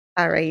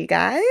All right, you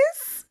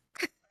guys.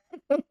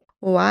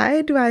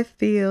 Why do I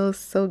feel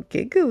so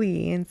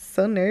giggly and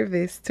so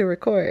nervous to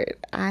record?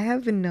 I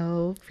have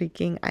no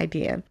freaking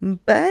idea.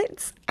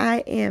 But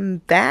I am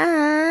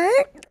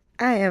back.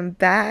 I am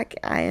back.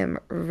 I am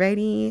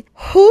ready.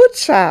 Hoo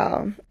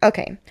child.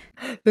 Okay.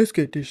 Let's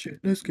get this shit.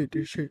 Let's get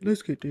this shit.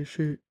 Let's get this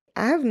shit.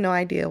 I have no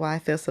idea why I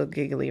feel so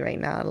giggly right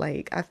now.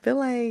 Like, I feel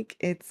like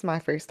it's my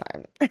first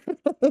time.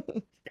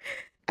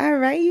 All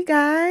right, you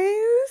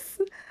guys.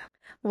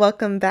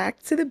 Welcome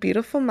back to the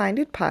Beautiful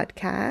Minded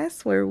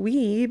podcast, where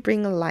we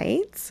bring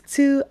light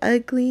to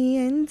ugly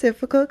and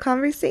difficult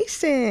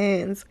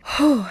conversations.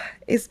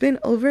 It's been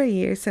over a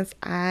year since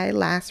I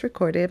last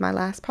recorded my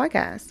last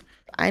podcast.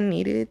 I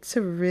needed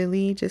to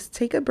really just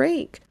take a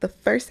break. The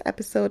first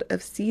episode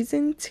of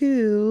season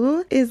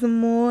 2 is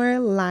more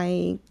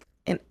like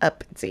an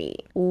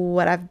update.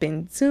 What I've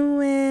been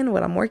doing,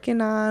 what I'm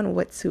working on,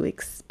 what to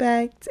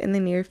expect in the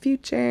near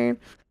future,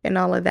 and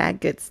all of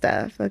that good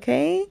stuff,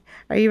 okay?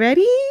 Are you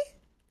ready?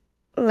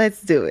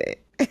 Let's do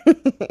it.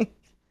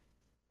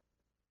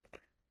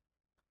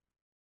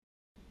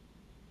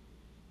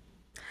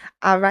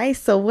 All right,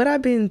 so what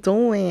I've been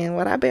doing,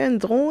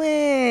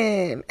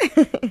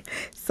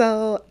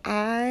 so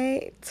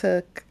I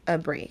took a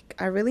break.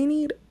 I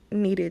really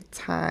needed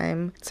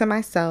time to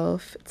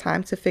myself,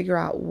 time to figure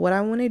out what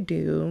I want to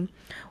do,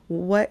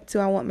 what do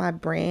I want my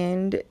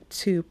brand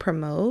to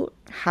promote,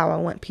 how I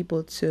want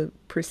people to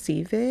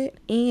perceive it,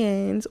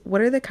 and what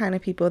are the kind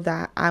of people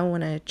that I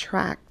want to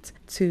attract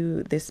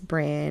to this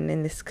brand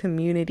and this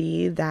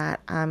community that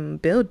I'm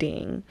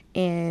building.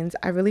 And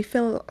I really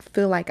feel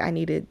like I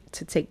needed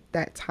to take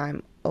that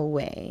time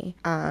away.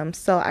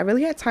 So I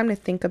really had time to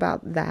think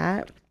about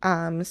that.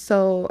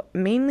 So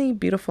mainly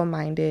Beautiful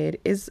Minded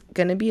is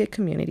gonna be a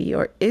community,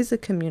 or is a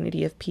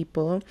community of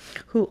people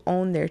who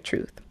own their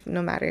truth,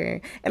 no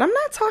matter. And I'm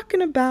not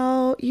talking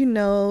about,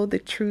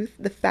 the truth,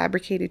 the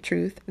fabricated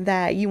truth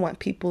that you want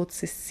people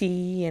to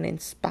see and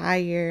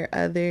inspire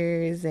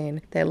others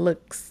and that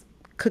looks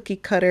cookie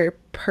cutter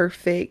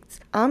perfect.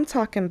 I'm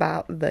talking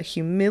about the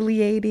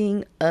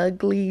humiliating,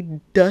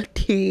 ugly,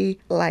 dirty,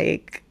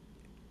 like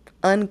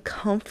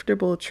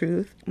uncomfortable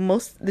truth.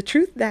 The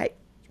truth that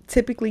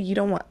typically you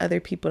don't want other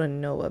people to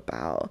know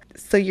about.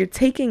 So you're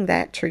taking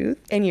that truth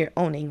and you're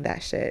owning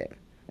that shit.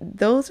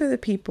 Those are the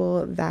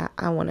people that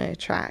I want to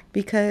attract,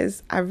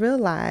 because I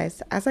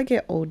realize as I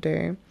get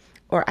older,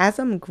 or as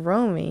I'm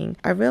growing,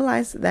 I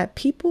realize that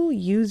people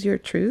use your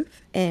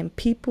truth and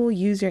people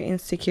use your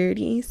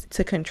insecurities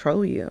to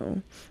control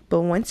you.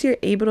 But once you're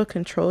able to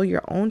control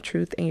your own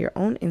truth and your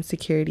own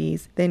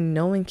insecurities, then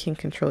no one can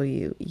control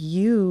you.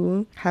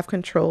 You have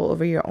control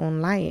over your own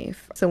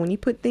life. So when you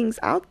put things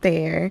out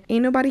there,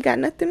 ain't nobody got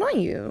nothing on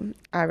you.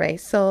 All right,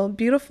 so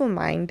Beautiful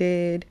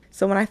Minded.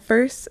 So when I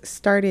first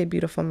started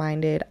Beautiful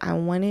Minded, I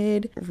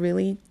wanted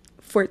really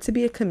for it to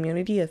be a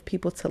community of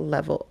people to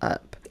level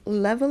up.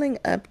 Leveling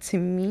up to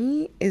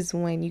me is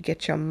when you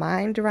get your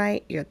mind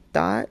right, your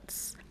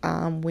thoughts,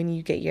 when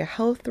you get your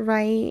health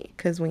right,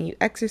 because when you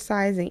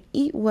exercise and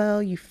eat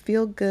well, you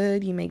feel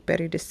good, you make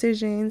better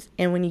decisions,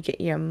 and when you get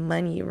your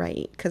money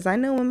right. Because I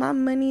know when my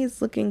money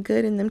is looking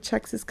good and them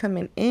checks is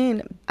coming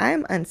in,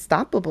 I'm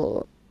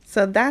unstoppable.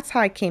 So that's how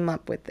I came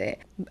up with it.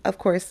 Of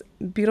course,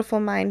 Beautiful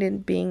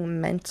Minded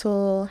being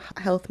mental,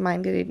 health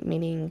minded,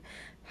 meaning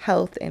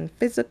health and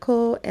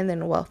physical, and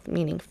then wealth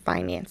meaning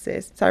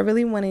finances. So I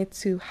really wanted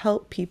to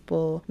help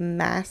people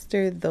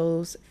master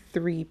those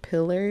 3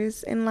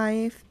 pillars in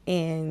life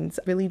and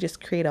really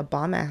just create a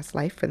bomb ass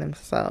life for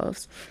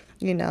themselves.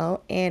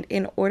 And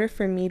in order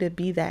for me to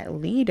be that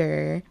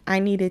leader, I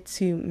needed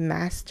to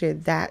master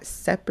that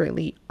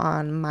separately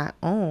on my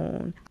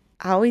own.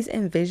 I always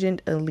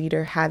envisioned a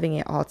leader having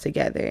it all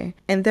together.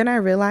 And then I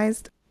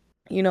realized,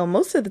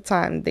 most of the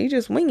time they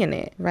just winging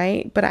it,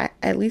 right? But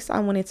at least I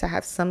wanted to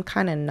have some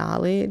kind of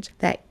knowledge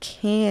that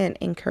can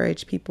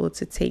encourage people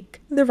to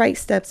take the right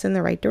steps in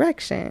the right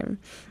direction.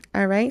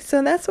 All right,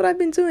 so that's what I've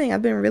been doing.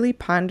 I've been really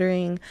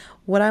pondering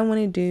what I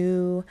want to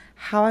do,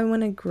 how I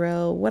want to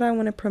grow, what I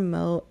want to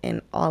promote,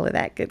 and all of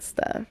that good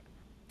stuff.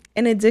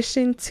 In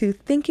addition to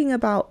thinking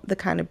about the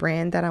kind of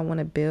brand that I want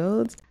to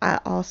build, I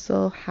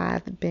also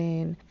have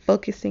been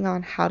focusing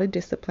on how to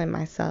discipline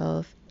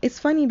myself. It's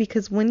funny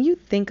because when you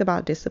think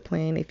about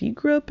discipline, if you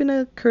grew up in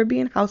a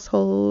Caribbean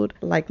household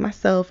like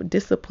myself,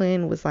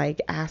 discipline was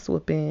like ass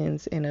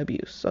whoopings and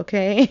abuse,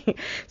 okay?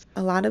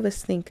 A lot of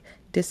us think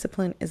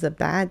discipline is a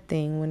bad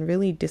thing when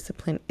really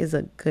discipline is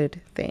a good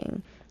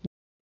thing.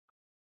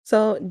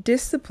 So,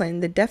 discipline,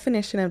 the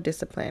definition of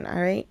discipline,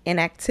 all right? An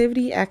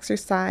activity,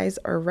 exercise,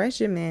 or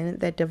regimen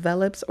that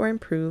develops or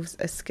improves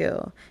a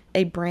skill,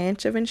 a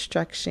branch of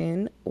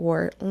instruction,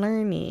 or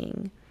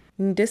learning.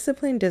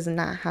 Discipline does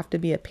not have to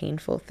be a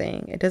painful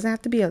thing. It doesn't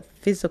have to be a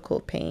physical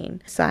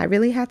pain. So, I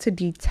really had to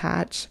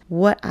detach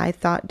what I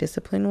thought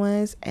discipline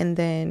was and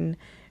then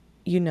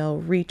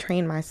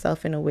retrain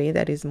myself in a way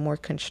that is more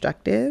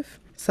constructive.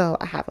 So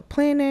I have a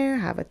planner, I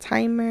have a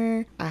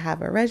timer, I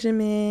have a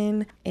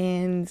regimen,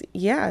 and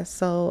yeah,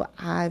 so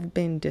I've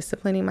been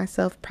disciplining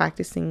myself,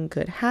 practicing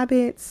good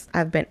habits.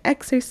 I've been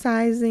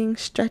exercising,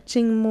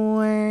 stretching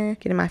more,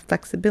 getting my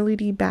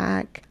flexibility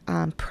back,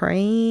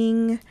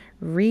 praying,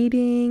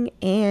 reading,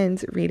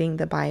 and reading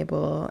the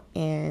Bible.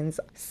 And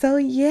so,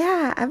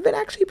 yeah, I've been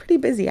actually pretty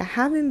busy. I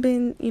haven't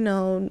been,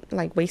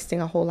 like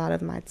wasting a whole lot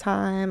of my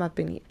time. I've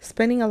been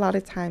spending a lot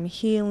of time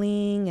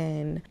healing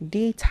and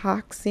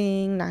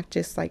detoxing, not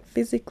just like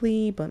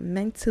physically, but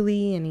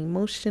mentally and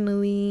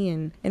emotionally,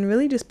 and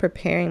really just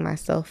preparing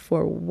myself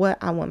for what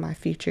I want my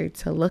future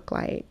to look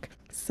like.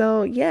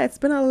 So, yeah, it's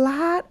been a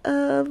lot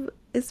of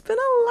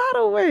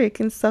work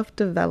and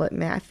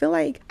self-development. I feel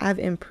like I've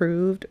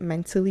improved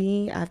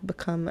mentally. I've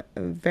become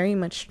very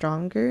much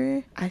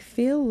stronger. I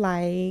feel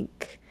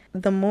like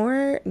the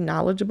more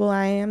knowledgeable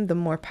I am, the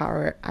more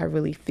power I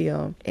really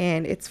feel.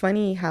 And it's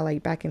funny how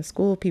like back in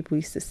school, people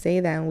used to say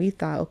that and we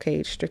thought, okay,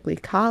 it's strictly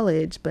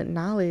college, but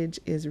knowledge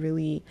is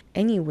really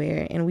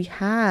anywhere. And we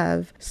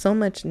have so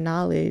much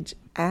knowledge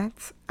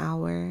at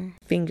our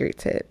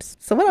fingertips.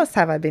 So what else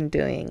have I been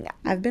doing?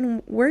 I've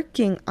been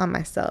working on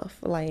myself,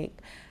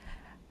 like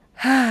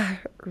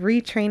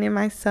retraining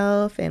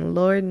myself, and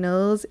Lord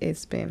knows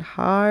it's been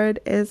hard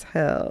as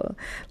hell.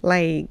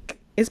 Like,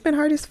 it's been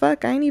hard as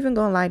fuck. I ain't even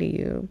gonna lie to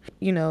you.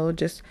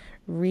 Just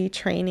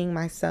retraining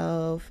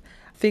myself,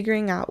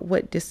 figuring out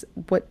what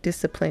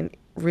discipline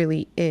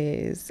really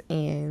is,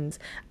 and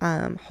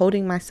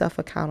holding myself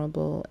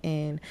accountable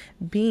and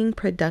being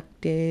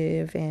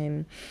productive,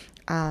 and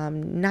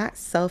not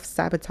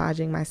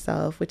self-sabotaging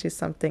myself, which is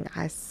something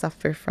I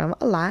suffer from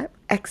a lot.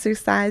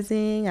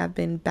 Exercising, I've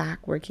been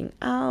back working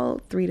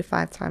out 3 to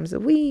 5 times a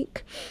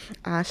week.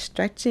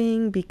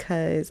 Stretching,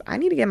 because I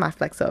need to get my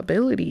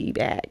flexibility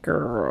back,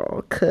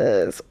 girl,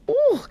 cause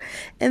ooh.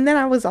 And then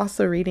I was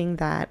also reading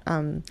that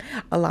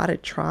a lot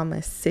of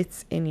trauma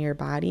sits in your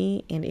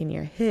body and in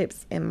your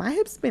hips, and my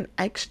hips been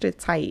extra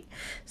tight,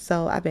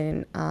 so I've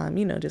been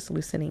just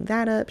loosening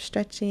that up,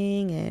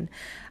 stretching, and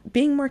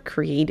being more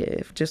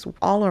creative just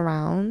all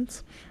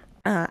around.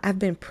 I've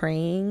been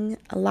praying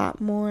a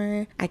lot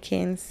more. I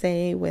can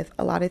say with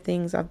a lot of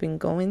things I've been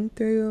going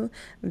through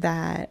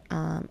that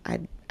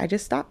I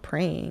just stopped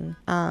praying.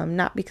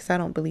 Not because I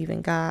don't believe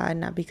in God,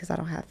 not because I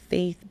don't have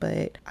faith,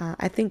 but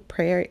I think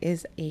prayer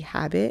is a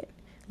habit,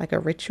 like a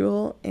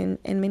ritual in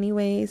many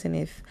ways. And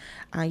if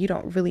you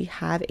don't really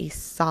have a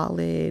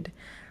solid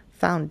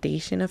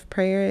foundation of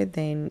prayer,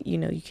 then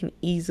you can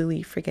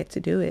easily forget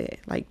to do it,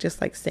 like just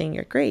like saying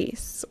your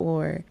grace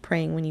or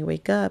praying when you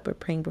wake up or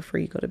praying before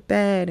you go to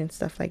bed and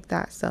stuff like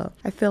that. So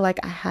I feel like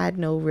I had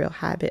no real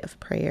habit of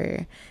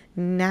prayer.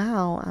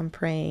 Now I'm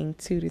praying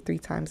 2 to 3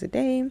 times a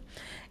day,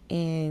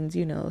 and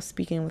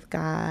speaking with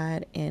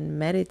God and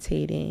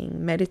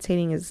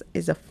meditating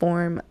is a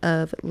form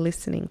of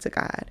listening to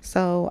God.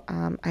 So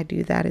I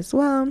do that as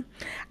well.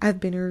 I've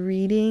been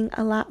reading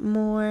a lot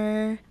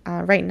more.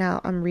 Right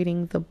now I'm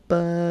reading the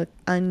book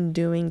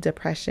Undoing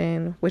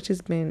Depression, which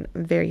has been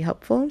very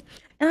helpful.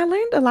 And I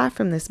learned a lot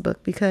from this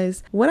book,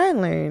 because what I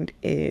learned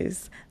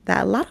is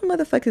that a lot of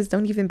motherfuckers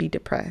don't even be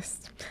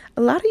depressed.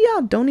 A lot of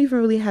y'all don't even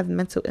really have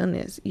mental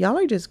illness. Y'all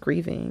are just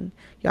grieving.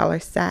 Y'all are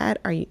sad,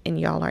 and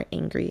y'all are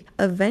angry.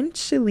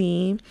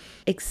 Eventually,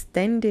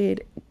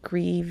 extended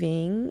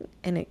grieving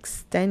and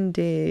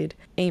extended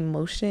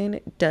emotion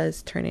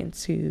does turn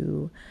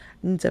into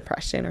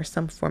depression or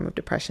some form of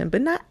depression,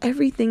 but not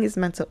everything is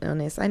mental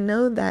illness. I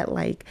know that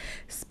like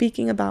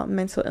speaking about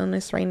mental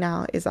illness right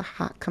now is a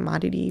hot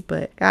commodity,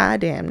 but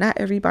goddamn, not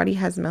everybody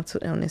has mental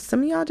illness.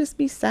 Some of y'all just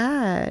be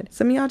sad.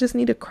 Some of y'all just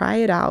need to cry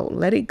it out,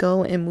 let it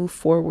go, and move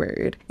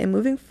forward. And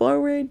moving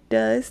forward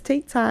does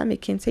take time.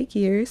 It can take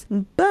years,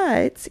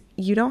 but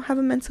you don't have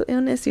a mental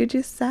illness. You're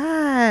just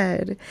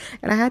sad.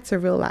 And I had to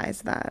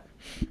realize that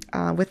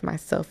with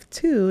myself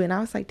too. And I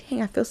was like,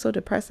 dang, I feel so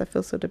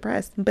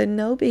depressed. But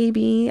no,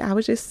 baby, I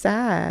was just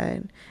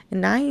sad.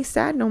 And now I ain't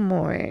sad no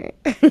more.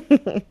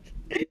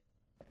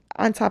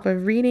 On top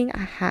of reading, I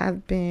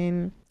have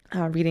been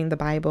reading the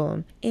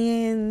Bible,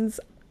 and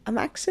I'm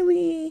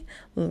actually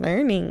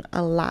learning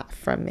a lot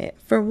from it.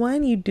 For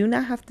one, you do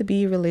not have to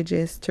be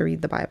religious to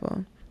read the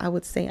Bible. I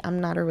would say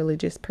I'm not a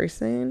religious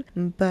person,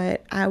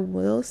 but I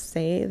will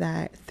say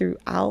that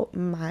throughout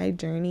my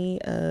journey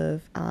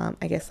of,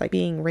 I guess, like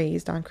being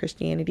raised on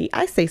Christianity,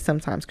 I say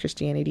sometimes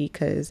Christianity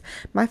because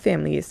my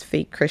family is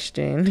fake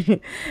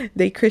Christian.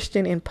 They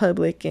Christian in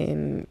public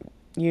and,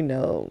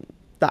 the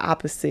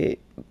opposite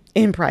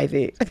in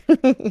private.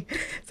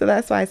 So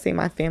that's why I say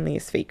my family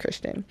is fake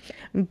Christian.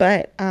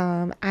 But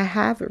I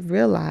have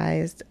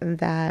realized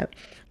that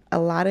a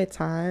lot of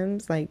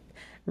times, like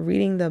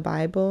reading the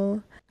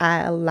Bible,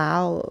 I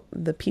allow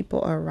the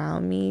people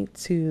around me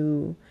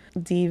to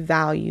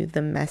devalue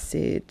the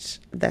message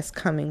that's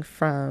coming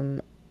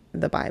from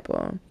the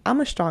Bible.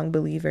 I'm a strong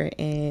believer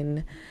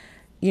in,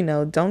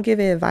 don't give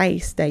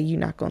advice that you're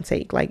not going to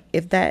take. Like,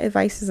 if that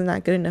advice is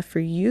not good enough for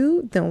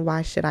you, then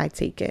why should I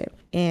take it?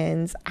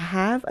 And I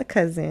have a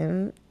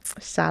cousin.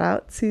 shout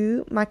out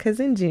to my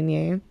cousin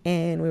Junior,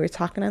 and we were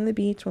talking on the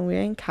beach when we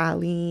were in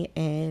Cali,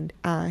 and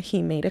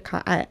he made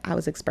I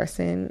was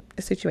expressing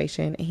a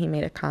situation, and he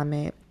made a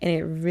comment, and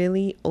it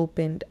really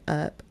opened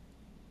up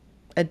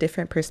a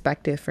different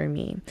perspective for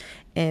me.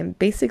 And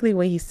basically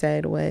what he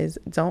said was,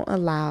 don't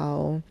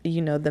allow,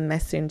 the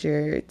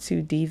messenger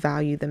to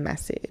devalue the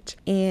message.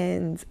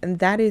 And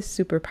that is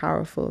super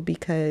powerful,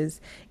 because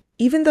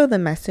even though the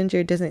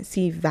messenger doesn't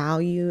see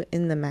value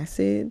in the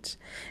message,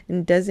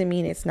 it doesn't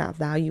mean it's not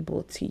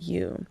valuable to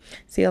you.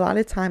 See, a lot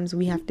of times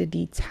we have to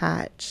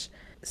detach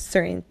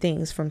certain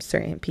things from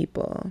certain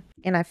people.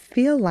 And I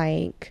feel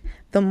like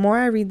the more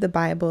I read the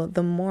Bible,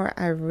 the more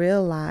I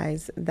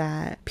realize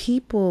that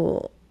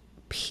people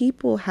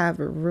have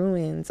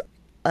ruined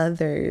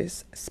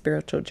others'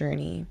 spiritual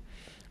journey,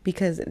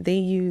 because they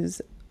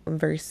use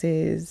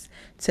verses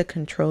to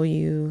control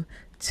you,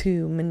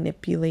 to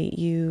manipulate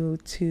you,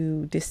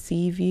 to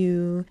deceive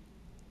you.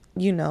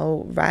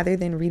 Rather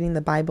than reading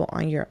the Bible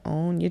on your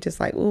own, you're just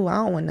like, "Ooh, I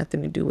don't want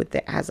nothing to do with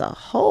it as a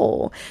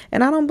whole."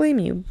 And I don't blame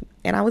you.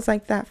 And I was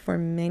like that for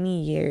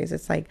many years.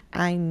 It's like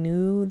I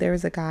knew there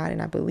was a God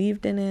and I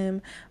believed in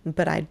him,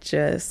 but I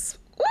just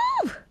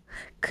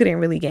couldn't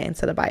really get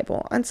into the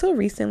Bible until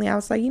recently. I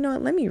was like, you know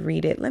what, let me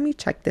read it. Let me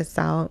check this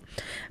out.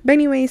 But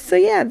anyway, so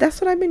yeah,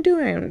 that's what I've been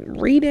doing.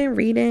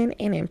 Reading,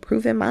 and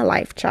improving my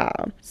life,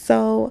 child.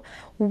 So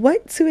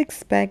what to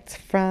expect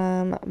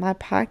from my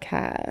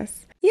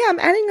podcast? Yeah, I'm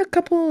adding a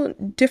couple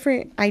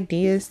different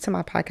ideas to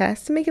my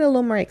podcast to make it a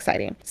little more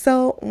exciting.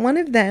 So one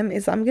of them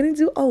is I'm going to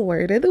do a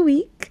word of the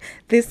week.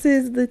 This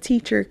is the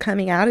teacher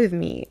coming out of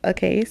me.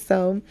 Okay,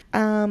 so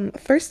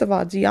first of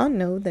all, do y'all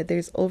know that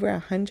there's over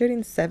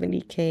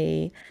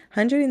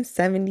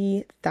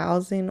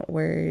 170,000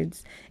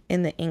 words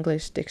in the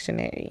English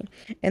dictionary,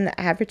 and the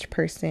average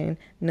person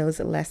knows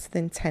less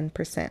than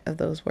 10% of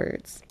those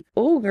words.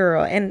 Oh,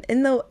 girl. And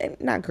no,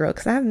 not girl,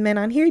 because I have men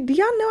on here. Do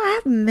y'all know I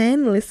have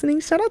men listening?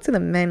 Shout out to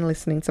the men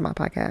listening to my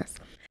podcast.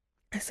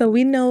 So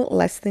we know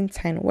less than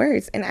 10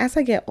 words. And as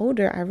I get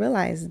older, I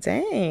realize,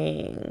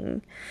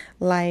 dang,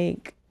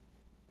 like,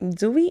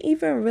 do we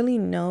even really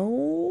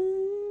know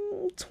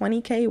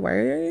 20K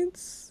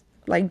words?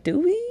 Like, do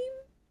we?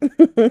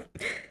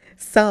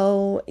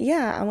 So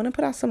yeah, I want to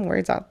put out some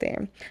words out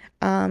there.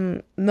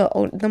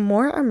 The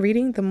more I'm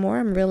reading, the more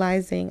I'm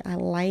realizing I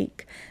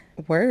like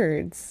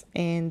words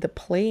and the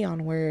play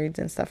on words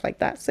and stuff like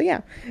that. So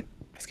yeah,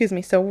 excuse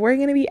me. So we're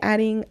gonna be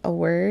adding a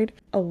word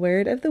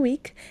of the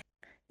week.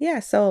 Yeah,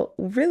 so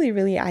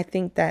really, I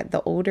think that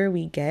the older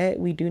we get,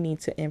 we do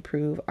need to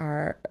improve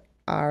our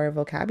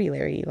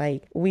vocabulary.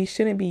 Like, we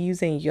shouldn't be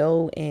using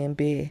yo and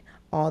be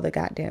all the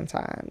goddamn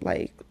time.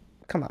 Like,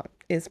 come on,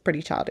 it's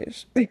pretty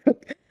childish.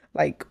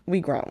 Like,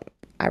 we grown.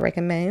 I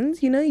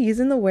recommend,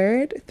 using the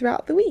word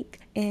throughout the week,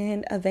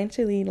 and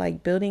eventually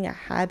like building a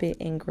habit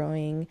and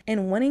growing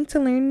and wanting to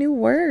learn new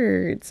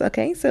words.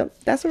 Okay, so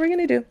that's what we're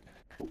gonna do.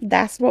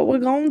 That's what we're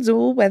gonna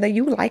do, whether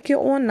you like it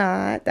or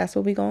not. That's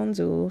what we're gonna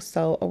do.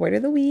 So, a word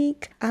of the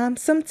week.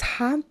 Some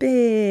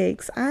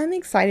topics. I'm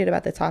excited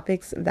about the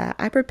topics that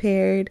I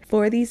prepared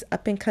for these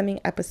up and coming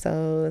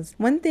episodes.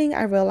 One thing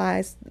I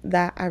realized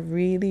that I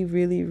really,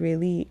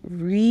 really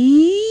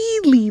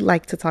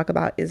like to talk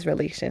about is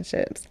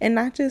relationships, and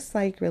not just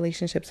like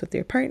relationships with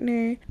your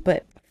partner,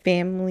 but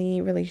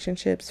family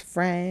relationships,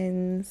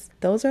 friends.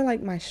 Those are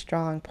like my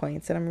strong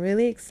points. And I'm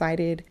really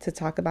excited to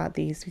talk about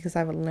these because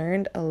I've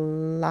learned a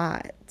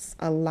lot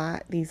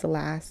these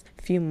last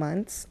few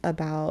months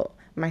about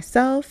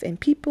myself and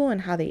people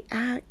and how they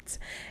act.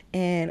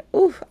 And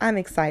I'm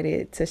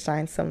excited to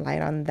shine some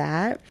light on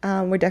that.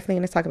 We're definitely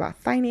going to talk about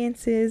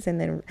finances, and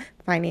then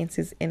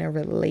finances in a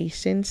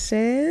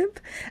relationship,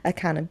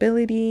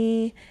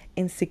 accountability,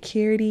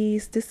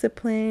 insecurities,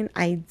 discipline,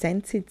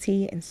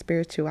 identity, and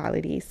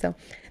spirituality. So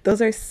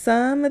those are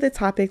some of the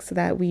topics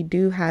that we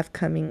do have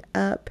coming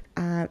up.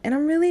 And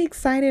I'm really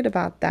excited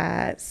about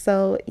that.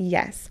 So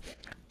yes,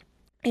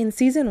 in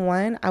season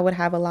 1, I would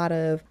have a lot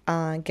of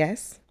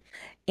guests.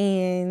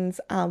 And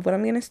what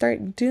I'm going to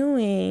start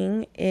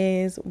doing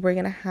is I'm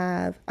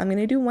going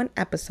to do one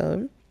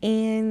episode,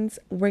 and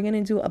we're going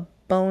to do a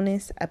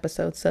bonus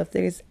episode. So if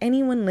there's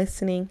anyone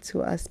listening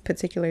to a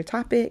particular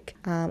topic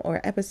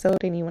or episode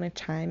and you want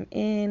to chime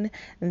in,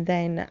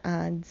 then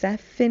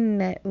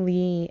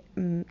definitely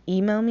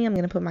email me. I'm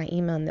going to put my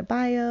email in the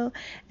bio,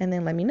 and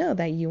then let me know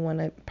that you want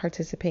to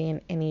participate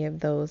in any of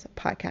those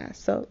podcasts.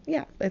 So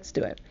yeah, let's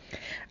do it.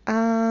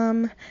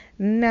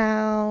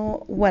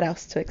 Now what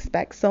else to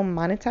expect? So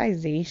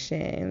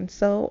monetization.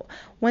 So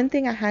one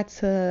thing I had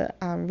to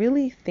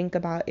really think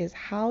about is,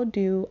 how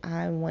do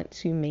I want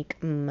to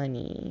make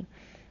money?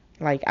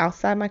 Like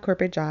outside my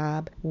corporate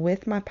job,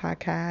 with my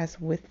podcast,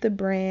 with the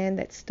brand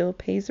that still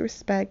pays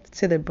respect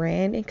to the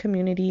brand and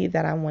community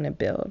that I want to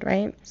build,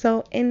 right?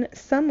 So in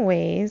some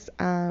ways,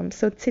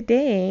 so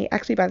today,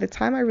 actually by the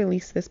time I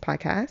release this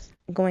podcast,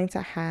 I'm going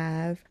to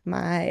have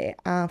my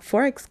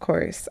Forex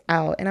course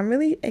out, and I'm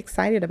really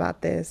excited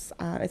about this.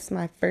 It's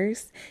my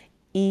first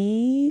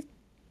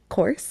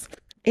course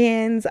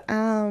and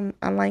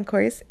online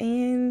course,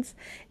 and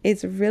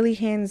it's really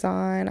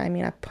hands-on. I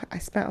mean, I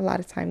spent a lot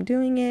of time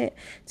doing it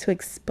to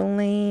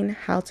explain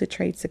how to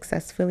trade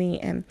successfully,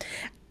 and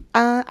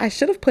I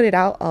should have put it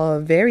out a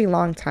very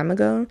long time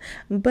ago,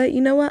 but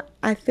you know what?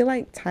 I feel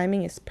like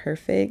timing is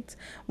perfect.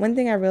 One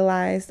thing I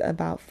realized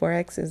about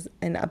Forex is,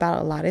 and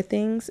about a lot of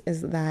things,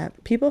 is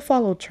that people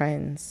follow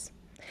trends.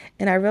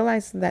 And I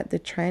realized that the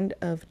trend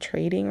of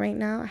trading right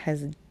now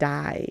has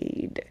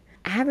died.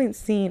 I haven't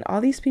seen all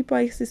these people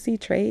I used to see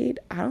trade,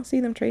 I don't see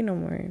them trade no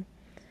more.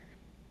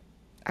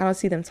 I don't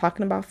see them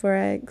talking about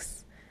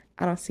Forex.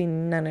 I don't see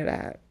none of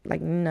that,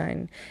 like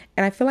none.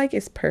 And I feel like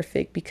it's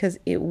perfect because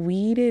it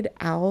weeded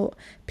out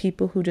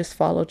people who just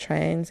follow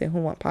trends and who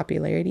want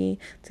popularity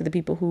to the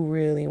people who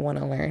really want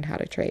to learn how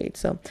to trade.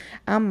 So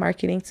I'm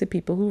marketing to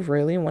people who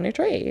really want to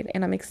trade,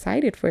 and I'm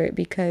excited for it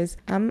because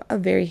I'm a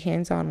very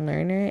hands-on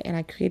learner, and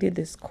I created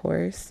this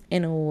course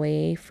in a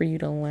way for you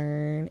to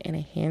learn in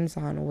a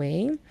hands-on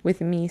way with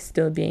me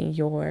still being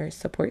your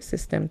support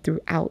system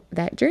throughout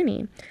that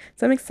journey.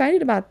 So I'm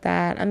excited about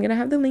that. I'm going to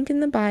have the link in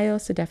the bio,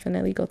 so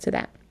definitely go to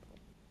that.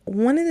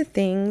 One of the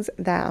things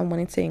that I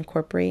wanted to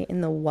incorporate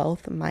in the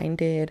wealth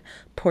minded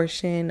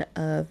portion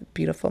of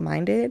Beautiful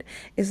Minded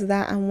is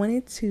that I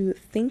wanted to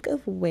think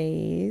of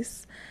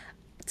ways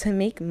to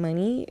make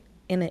money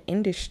in an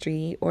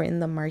industry or in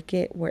the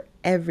market where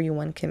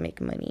everyone can make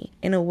money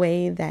in a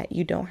way that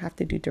you don't have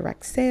to do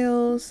direct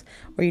sales,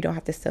 or you don't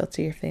have to sell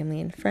to your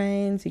family and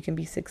friends. You can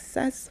be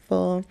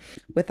successful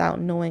without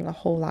knowing a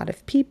whole lot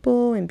of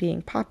people and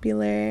being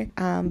popular.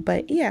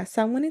 But yeah,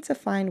 so I wanted to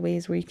find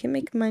ways where you can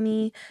make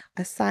money,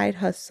 a side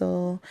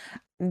hustle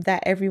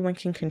that everyone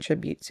can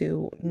contribute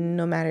to,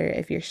 no matter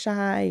if you're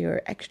shy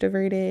or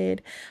extroverted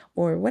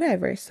or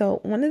whatever.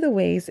 So one of the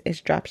ways is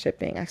drop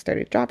shipping. I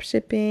started drop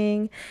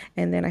shipping,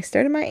 and then I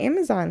started my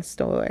Amazon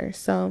store.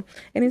 So,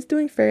 and it's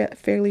doing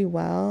fairly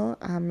well.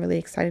 I'm really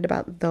excited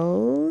about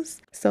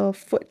those. So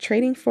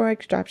trading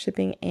Forex, drop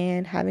shipping,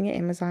 and having an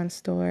Amazon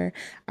store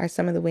are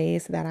some of the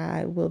ways that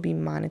I will be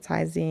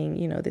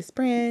monetizing, this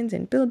brand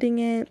and building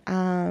it.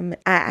 I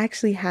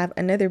actually have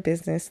another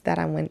business that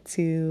I want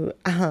to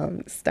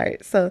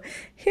start. So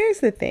here's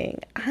the thing.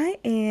 I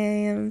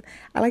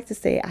like to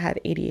say I have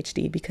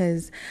ADHD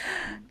because,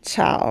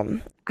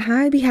 child,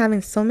 I be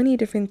having so many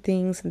different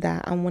things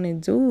that I want to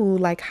do.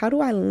 Like, how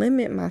do I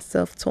limit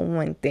myself to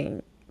one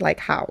thing? Like,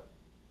 how?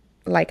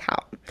 Like,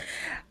 how?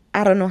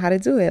 I don't know how to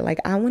do it. Like,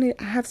 I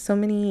have so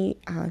many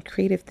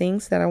creative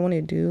things that I want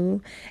to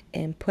do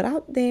and put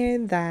out there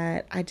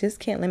that I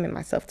just can't limit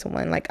myself to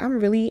one. Like, I'm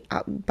really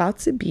about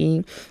to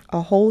be a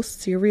whole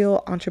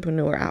serial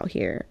entrepreneur out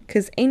here,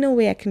 because ain't no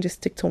way I can just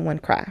stick to one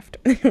craft.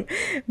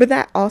 But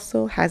that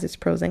also has its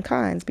pros and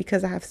cons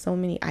because I have so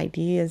many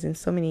ideas and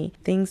so many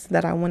things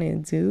that I want to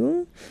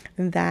do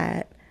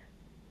that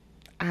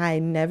I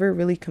never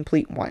really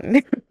complete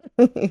one.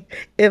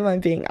 If I'm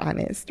being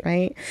honest,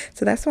 right?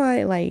 So that's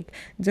why, like,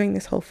 doing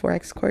this whole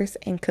Forex course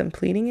and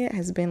completing it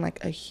has been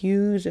like a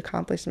huge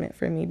accomplishment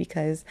for me,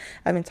 because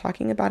I've been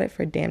talking about it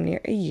for damn near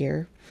a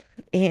year.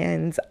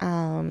 And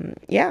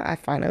yeah, I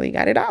finally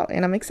got it out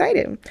and I'm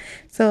excited.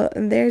 So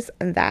there's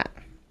that.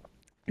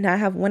 Now I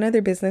have one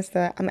other business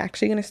that I'm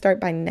actually going to start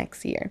by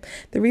next year.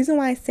 The reason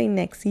why I say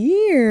next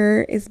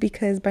year is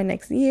because by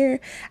next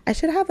year, I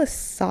should have a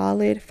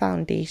solid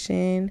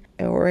foundation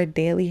or a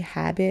daily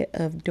habit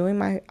of doing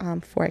my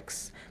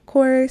Forex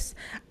course,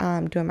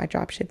 doing my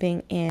drop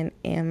shipping and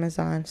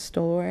Amazon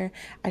store.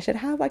 I should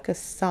have like a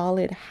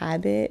solid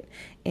habit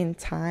in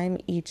time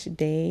each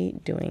day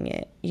doing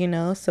it,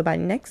 so by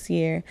next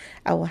year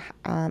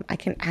I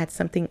can add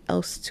something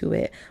else to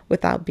it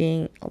without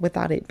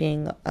it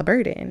being a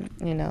burden,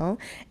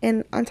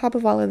 and on top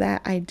of all of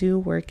that, I do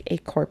work a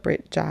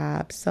corporate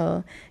job.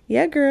 So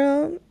yeah,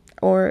 girl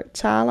or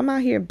child, I'm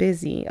out here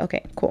busy.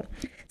 Okay, cool.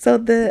 So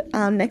the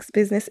next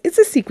business, it's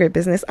a secret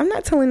business. I'm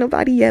not telling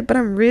nobody yet, but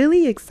I'm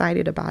really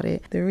excited about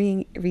it. The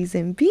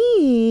reason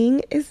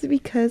being is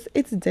because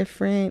it's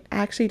different. I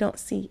actually don't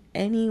see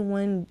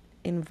anyone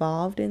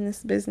involved in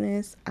this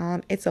business.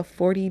 It's a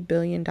 $40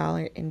 billion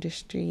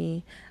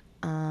industry.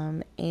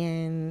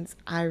 And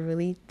I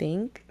really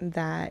think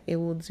that it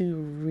will do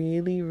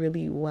really,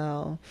 really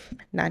well,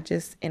 not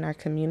just in our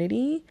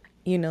community,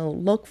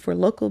 look for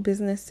local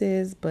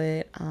businesses,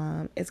 but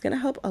it's going to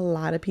help a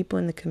lot of people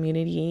in the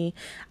community.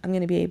 I'm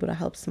going to be able to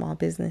help small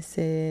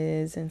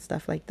businesses and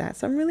stuff like that.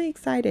 So I'm really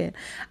excited.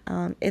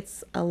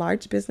 It's a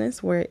large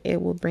business where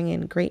it will bring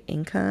in great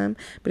income,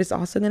 but it's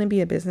also going to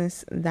be a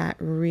business that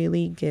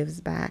really gives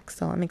back.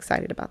 So I'm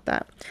excited about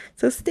that.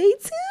 So stay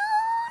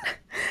tuned.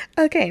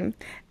 Okay.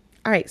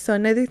 All right, so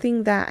another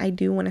thing that I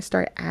do want to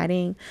start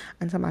adding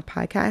onto my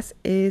podcast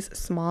is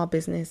small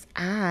business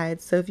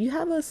ads. So if you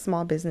have a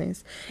small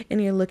business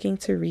and you're looking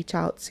to reach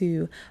out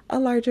to a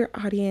larger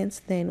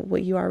audience than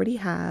what you already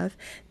have,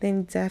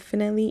 then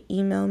definitely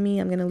email me.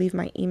 I'm going to leave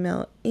my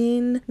email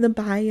in the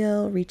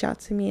bio. Reach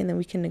out to me, and then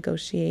we can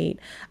negotiate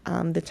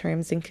the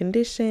terms and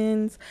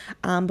conditions.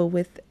 But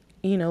with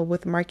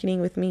with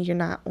marketing with me, you're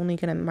not only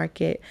going to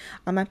market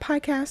on my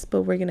podcast,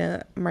 but we're going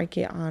to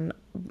market on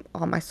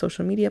all my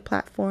social media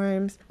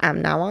platforms.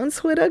 I'm now on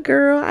Twitter,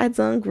 girl. I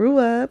done grew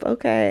up.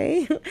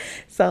 Okay.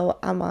 So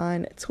I'm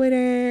on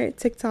Twitter,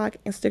 TikTok,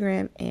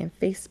 Instagram, and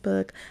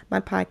Facebook, my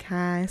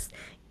podcast.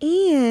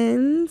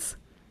 And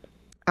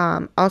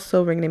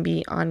also, we're going to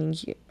be on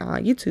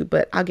YouTube,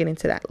 but I'll get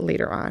into that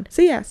later on.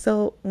 So yeah,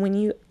 so when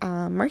you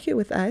market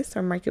with us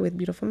or market with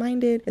Beautiful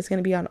Minded, it's going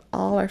to be on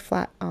all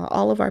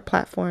of our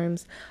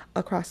platforms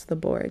across the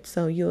board.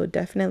 So you'll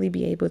definitely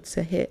be able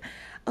to hit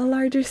a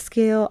larger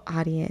scale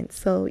audience.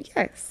 So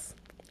yes,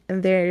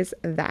 and there's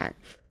that.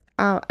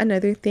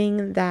 Another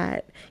thing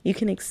that you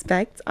can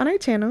expect on our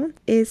channel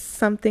is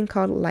something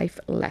called life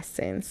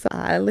lessons. So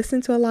I listen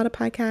to a lot of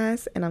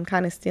podcasts and I'm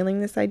kind of stealing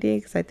this idea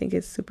because I think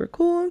it's super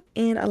cool.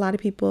 And a lot of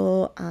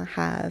people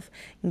have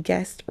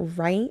guest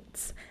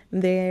write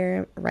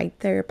their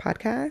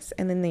podcast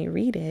and then they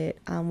read it,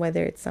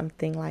 whether it's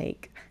something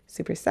like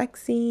super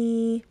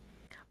sexy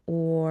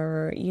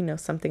or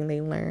something they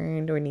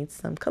learned or need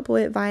some couple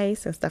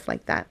advice and stuff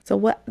like that. So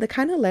what the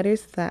kind of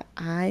letters that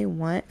I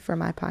want for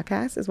my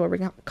podcast is what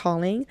we're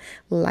calling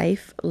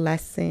life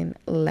lesson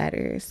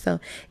letters. So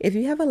if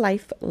you have a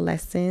life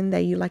lesson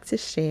that you like to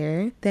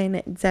share,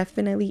 then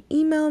definitely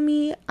email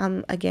me.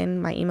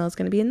 Again, my email is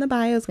going to be in the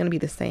bio. It's going to be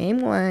the same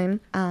one.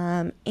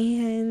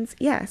 And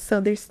yeah, so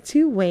there's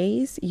two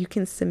ways you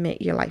can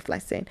submit your life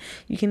lesson.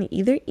 You can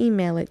either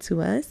email it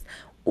to us,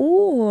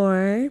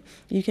 or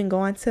you can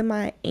go onto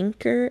my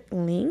Anchor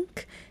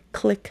link,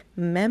 click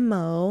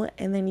memo,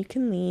 and then you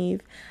can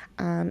leave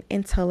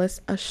and tell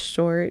us a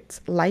short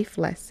life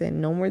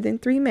lesson, no more than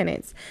 3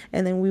 minutes,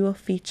 and then we will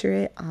feature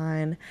it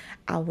on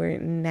our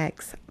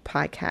next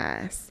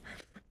podcast.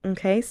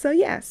 Okay, so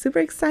yeah, super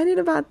excited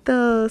about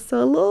those.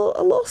 So a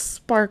little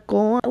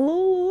sparkle, a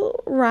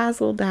little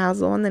razzle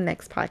dazzle on the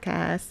next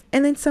podcast.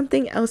 And then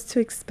something else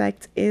to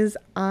expect is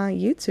on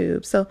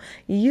YouTube. So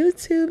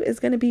YouTube is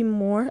going to be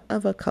more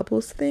of a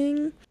couples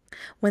thing.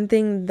 One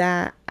thing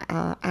that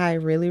I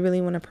really,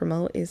 really want to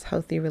promote is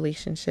healthy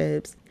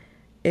relationships.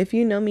 If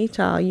you know me,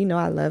 child, you know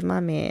I love my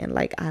man.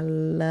 Like, I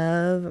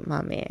love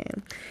my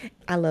man.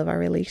 I love our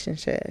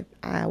relationship.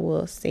 I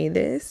will say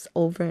this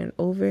over and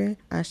over.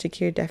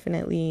 Shakir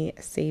definitely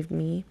saved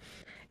me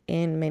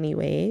in many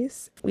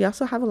ways. We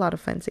also have a lot of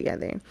fun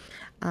together.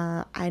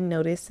 I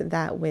noticed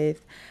that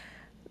with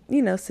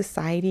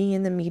society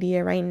and the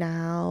media right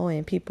now,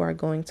 and people are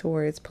going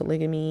towards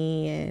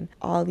polygamy and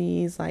all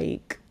these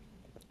like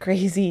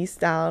crazy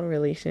style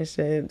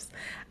relationships.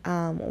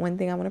 One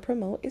thing I want to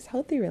promote is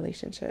healthy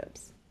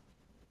relationships.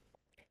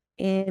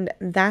 And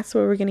that's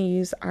what we're going to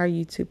use our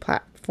YouTube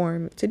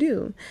platform to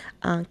do.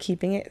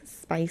 Keeping it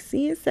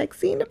spicy and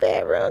sexy in the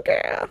bedroom,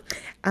 girl.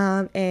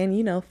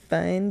 And,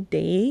 fun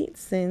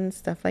dates and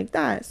stuff like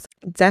that. So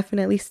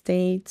definitely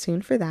stay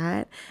tuned for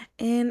that.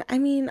 And I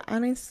mean,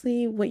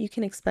 honestly, what you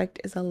can expect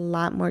is a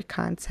lot more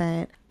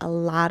content, a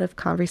lot of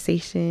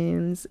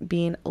conversations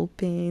being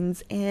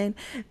opened, and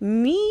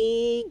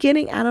me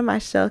getting out of my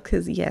shell.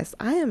 Because, yes,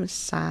 I am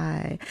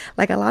shy.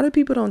 Like, a lot of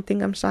people don't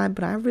think I'm shy,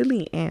 but I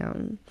really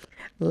am.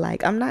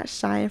 Like, I'm not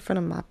shy in front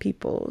of my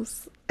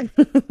peoples.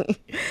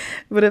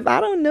 But if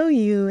I don't know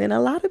you, and a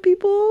lot of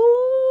people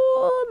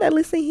that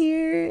listen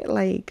here,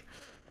 like,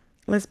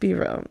 let's be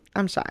real,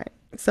 I'm shy.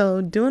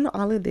 So doing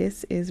all of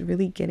this is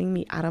really getting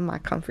me out of my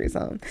comfort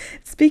zone.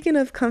 Speaking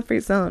of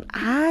comfort zone,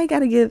 I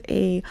gotta give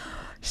a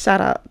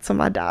shout out to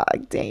my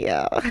dog,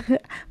 Danielle,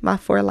 my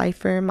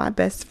for-lifer, my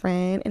best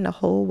friend in the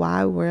whole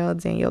wide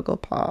world, Danielle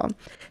Gopal.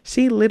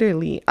 She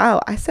literally,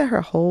 I said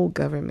her whole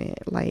government,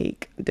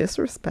 like,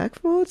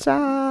 disrespectful,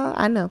 child.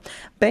 I know.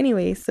 But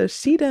anyway, so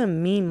she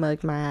done mean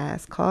mugged my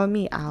ass, called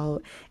me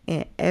out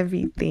and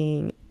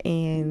everything.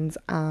 And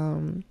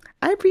I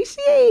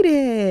appreciate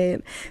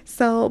it.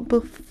 So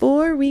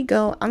before we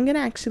go, I'm going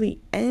to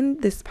actually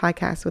end this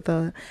podcast with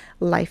a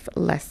life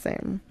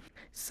lesson.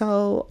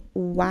 So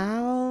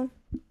while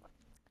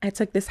I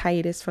took this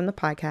hiatus from the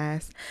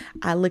podcast,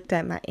 I looked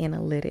at my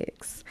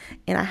analytics,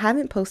 and I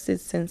haven't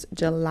posted since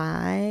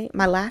July.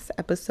 My last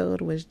episode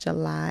was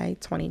July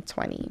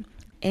 2020.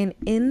 And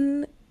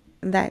in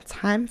that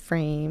time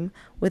frame,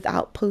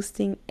 without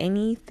posting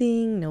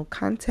anything, no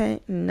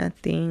content,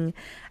 nothing,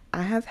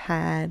 I have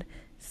had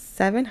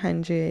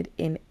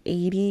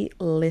 780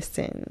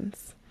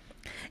 listens.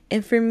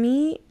 And for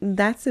me,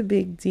 that's a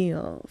big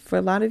deal. For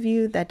a lot of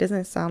you, that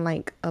doesn't sound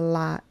like a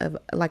lot of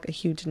like a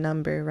huge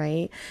number,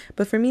 right?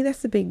 But for me,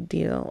 that's a big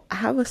deal. I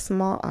have a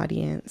small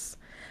audience.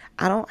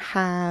 I don't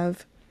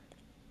have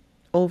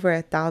over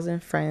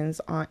 1,000 friends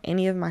on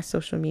any of my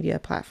social media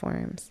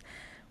platforms,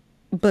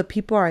 but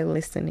people are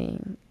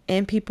listening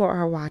and people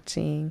are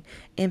watching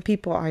and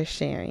people are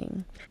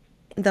sharing.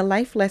 The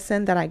life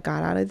lesson that I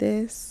got out of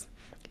this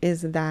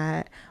is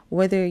that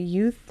whether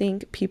you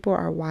think people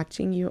are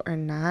watching you or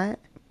not,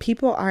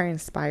 people are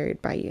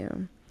inspired by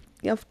you.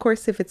 Of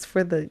course, if it's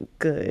for the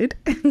good,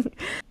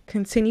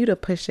 continue to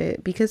push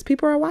it because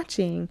people are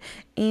watching.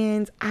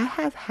 And I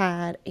have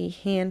had a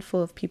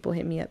handful of people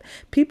hit me up,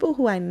 people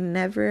who I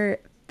never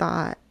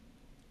thought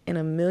in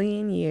a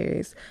million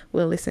years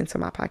will listen to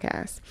my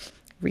podcast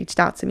reached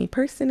out to me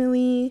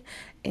personally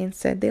and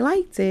said they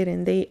liked it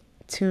and they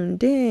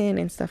tuned in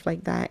and stuff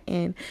like that.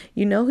 And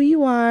you know who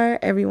you are,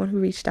 everyone who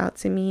reached out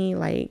to me.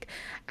 Like,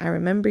 I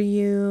remember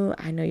you,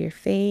 I know your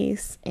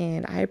face,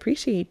 and I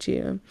appreciate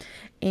you.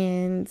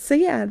 And so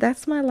yeah,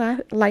 that's my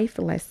life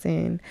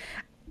lesson.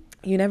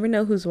 You never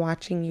know who's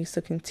watching you, so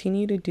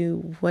continue to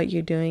do what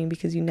you're doing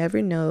because you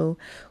never know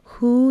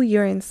who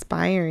you're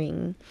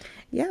inspiring.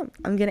 Yeah,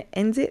 I'm gonna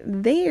end it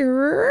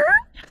there.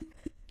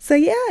 So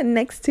yeah,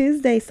 next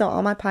Tuesday. So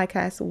all my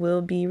podcasts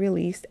will be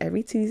released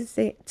every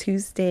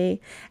Tuesday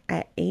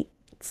at 8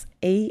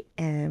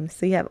 a.m.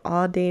 So you have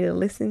all day to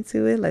listen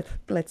to it.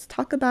 Let's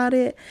talk about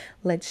it.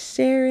 Let's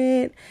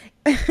share it.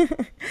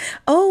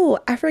 Oh,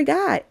 I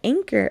forgot.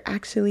 Anchor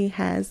actually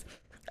has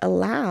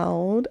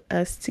allowed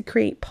us to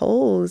create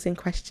polls and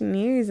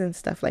questionnaires and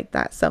stuff like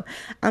that. So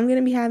I'm going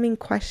to be having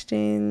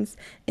questions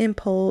and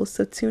polls.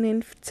 So tune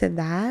in to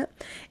that.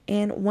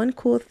 And one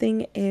cool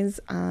thing is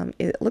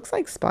it looks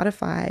like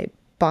Spotify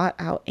bought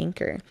out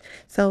Anchor.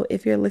 So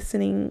if you're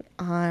listening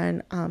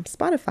on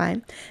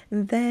Spotify,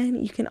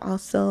 then you can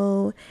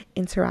also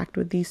interact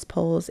with these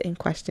polls and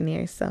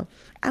questionnaires. So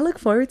I look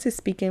forward to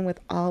speaking with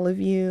all of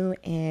you.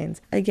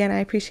 And again, I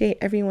appreciate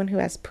everyone who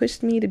has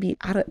pushed me to be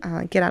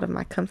get out of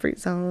my comfort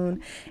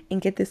zone and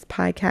get this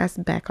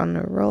podcast back on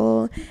the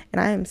roll. And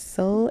I am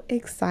so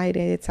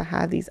excited to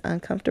have these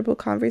uncomfortable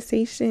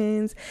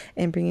conversations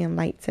and bringing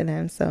light to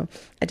them. So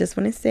I just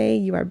want to say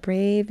you are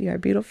brave, you are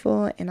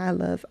beautiful, and I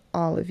love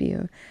all of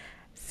you.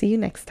 See you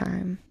next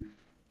time.